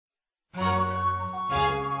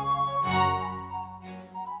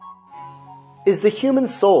Is the human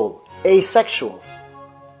soul asexual?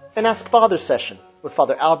 An Ask Father session with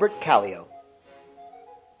Father Albert Callio.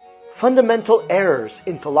 Fundamental errors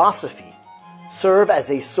in philosophy serve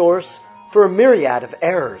as a source for a myriad of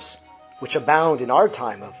errors which abound in our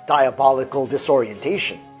time of diabolical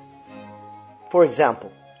disorientation. For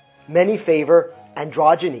example, many favor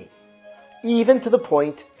androgyny, even to the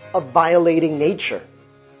point of violating nature,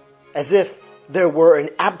 as if there were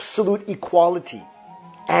an absolute equality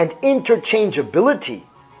and interchangeability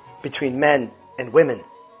between men and women.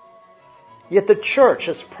 Yet the Church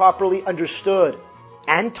has properly understood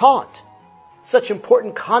and taught such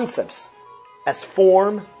important concepts as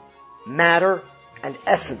form, matter, and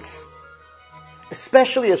essence,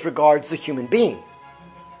 especially as regards the human being,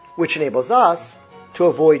 which enables us to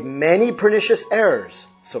avoid many pernicious errors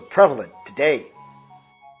so prevalent today.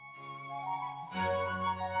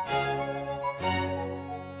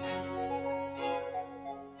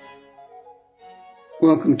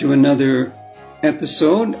 Welcome to another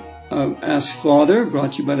episode of Ask Father,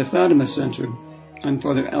 brought to you by the Fatima Center. I'm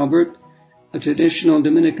Father Albert, a traditional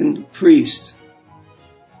Dominican priest.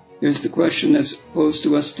 Here's the question that's posed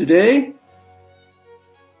to us today.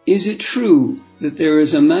 Is it true that there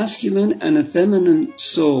is a masculine and a feminine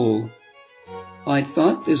soul? I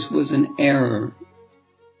thought this was an error.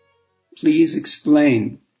 Please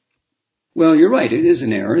explain. Well, you're right, it is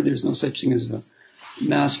an error. There's no such thing as a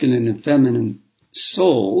masculine and feminine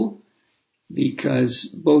soul, because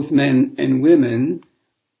both men and women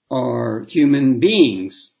are human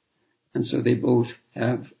beings, and so they both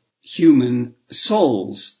have human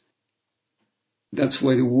souls. That's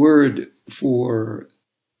why the word for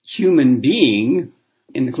human being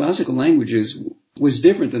in the classical languages was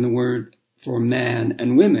different than the word for man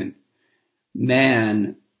and women.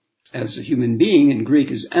 Man as a human being in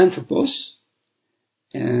Greek is anthropos,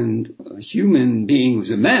 and a human being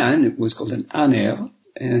was a man, it was called an aner,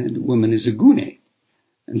 and a woman is a gune.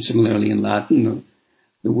 And similarly in Latin,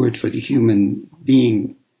 the word for the human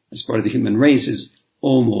being as part of the human race is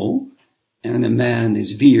homo, and a man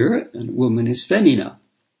is vir, and a woman is femina.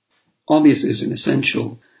 Obviously there's an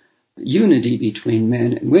essential unity between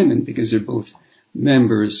men and women because they're both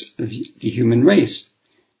members of the human race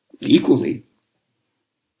equally.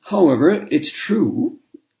 However, it's true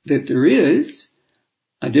that there is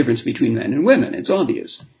a difference between men and women. It's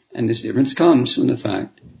obvious. And this difference comes from the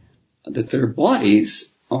fact that their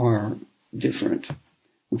bodies are different,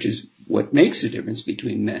 which is what makes the difference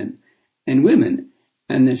between men and women.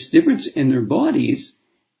 And this difference in their bodies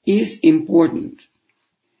is important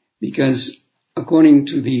because according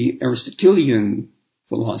to the Aristotelian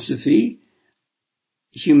philosophy,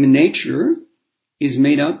 human nature is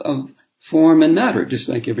made up of form and matter, just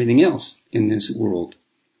like everything else in this world.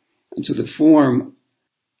 And so the form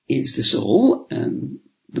is the soul and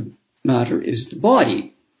the matter is the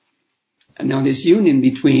body. And now this union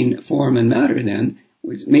between form and matter then,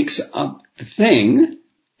 which makes up the thing,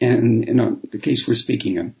 and in the case we're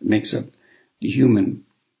speaking of, makes up the human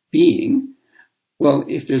being. Well,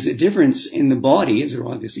 if there's a difference in the body, as there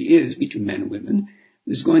obviously is between men and women,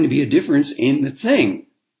 there's going to be a difference in the thing.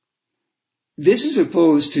 This is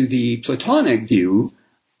opposed to the Platonic view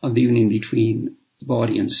of the union between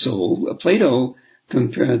body and soul. Plato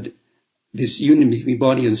compared this union between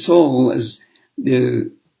body and soul as the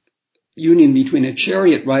union between a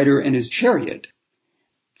chariot rider and his chariot.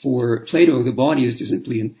 For Plato, the body is just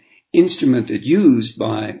simply an instrument that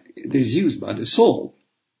is used by the soul,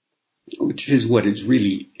 which is what it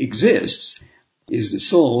really exists, is the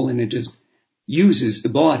soul, and it just uses the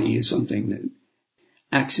body as something that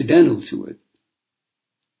accidental to it.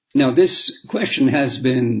 Now, this question has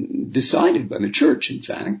been decided by the Church, in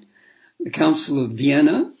fact. The Council of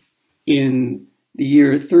Vienna in the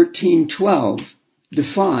year 1312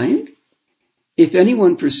 defined, if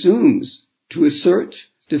anyone presumes to assert,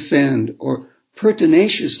 defend, or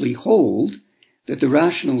pertinaciously hold that the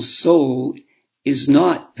rational soul is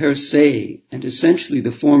not per se and essentially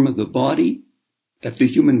the form of the body, of the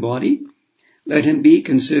human body, let him be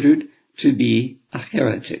considered to be a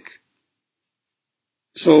heretic.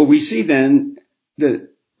 So we see then that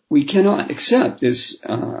we cannot accept this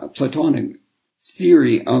Platonic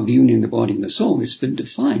theory of the union of the body and the soul. It's been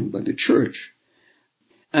defined by the Church.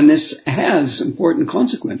 And this has important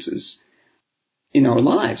consequences in our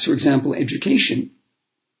lives. For example, education.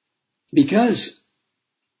 Because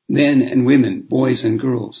men and women, boys and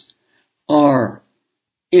girls, are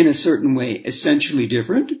in a certain way essentially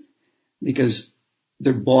different, because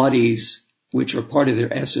their bodies, which are part of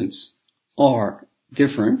their essence, are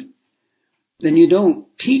different, then you don't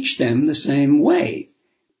teach them the same way,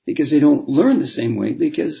 because they don't learn the same way,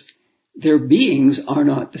 because their beings are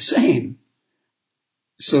not the same.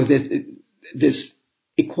 So that this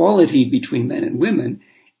equality between men and women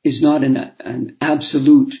is not an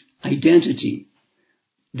absolute identity.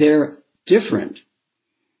 They're different.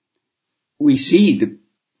 We see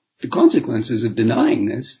the consequences of denying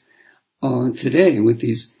this today with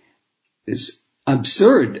this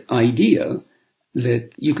absurd idea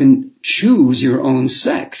that you can choose your own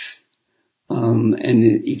sex. And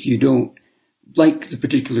if you don't like the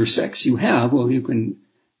particular sex you have, well, you can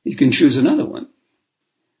choose another one.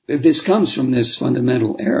 This comes from this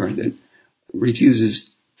fundamental error that refuses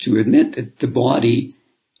to admit that the body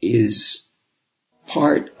is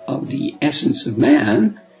part of the essence of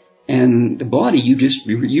man, and the body, you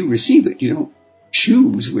receive it. You don't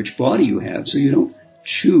choose which body you have, so you don't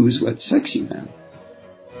choose what sex you have.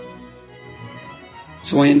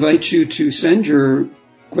 So I invite you to send your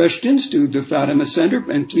questions to the Fatima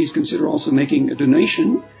Center, and please consider also making a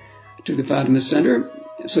donation to the Fatima Center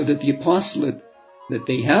so that the apostolate that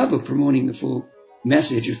they have of promoting the full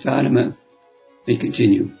message of Fatima may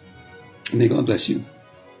continue. And may God bless you.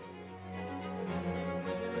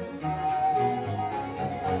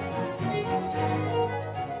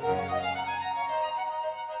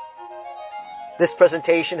 This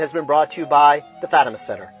presentation has been brought to you by the Fatima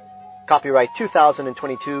Center. Copyright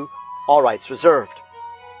 2022, all rights reserved.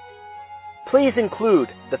 Please include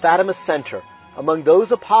the Fatima Center among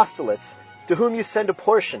those apostolates to whom you send a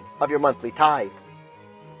portion of your monthly tithe.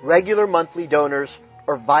 Regular monthly donors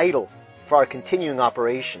are vital for our continuing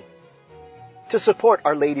operation. To support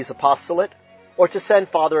Our Lady's Apostolate or to send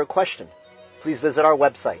Father a question, please visit our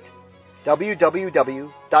website,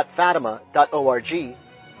 www.fatima.org,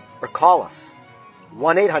 or call us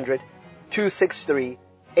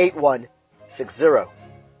 1-800-263-8160.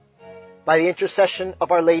 By the intercession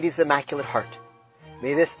of Our Lady's Immaculate Heart,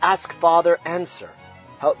 may this Ask Father answer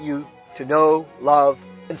help you to know, love,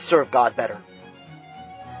 and serve God better.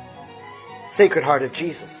 Sacred Heart of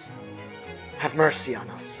Jesus, have mercy on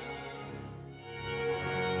us.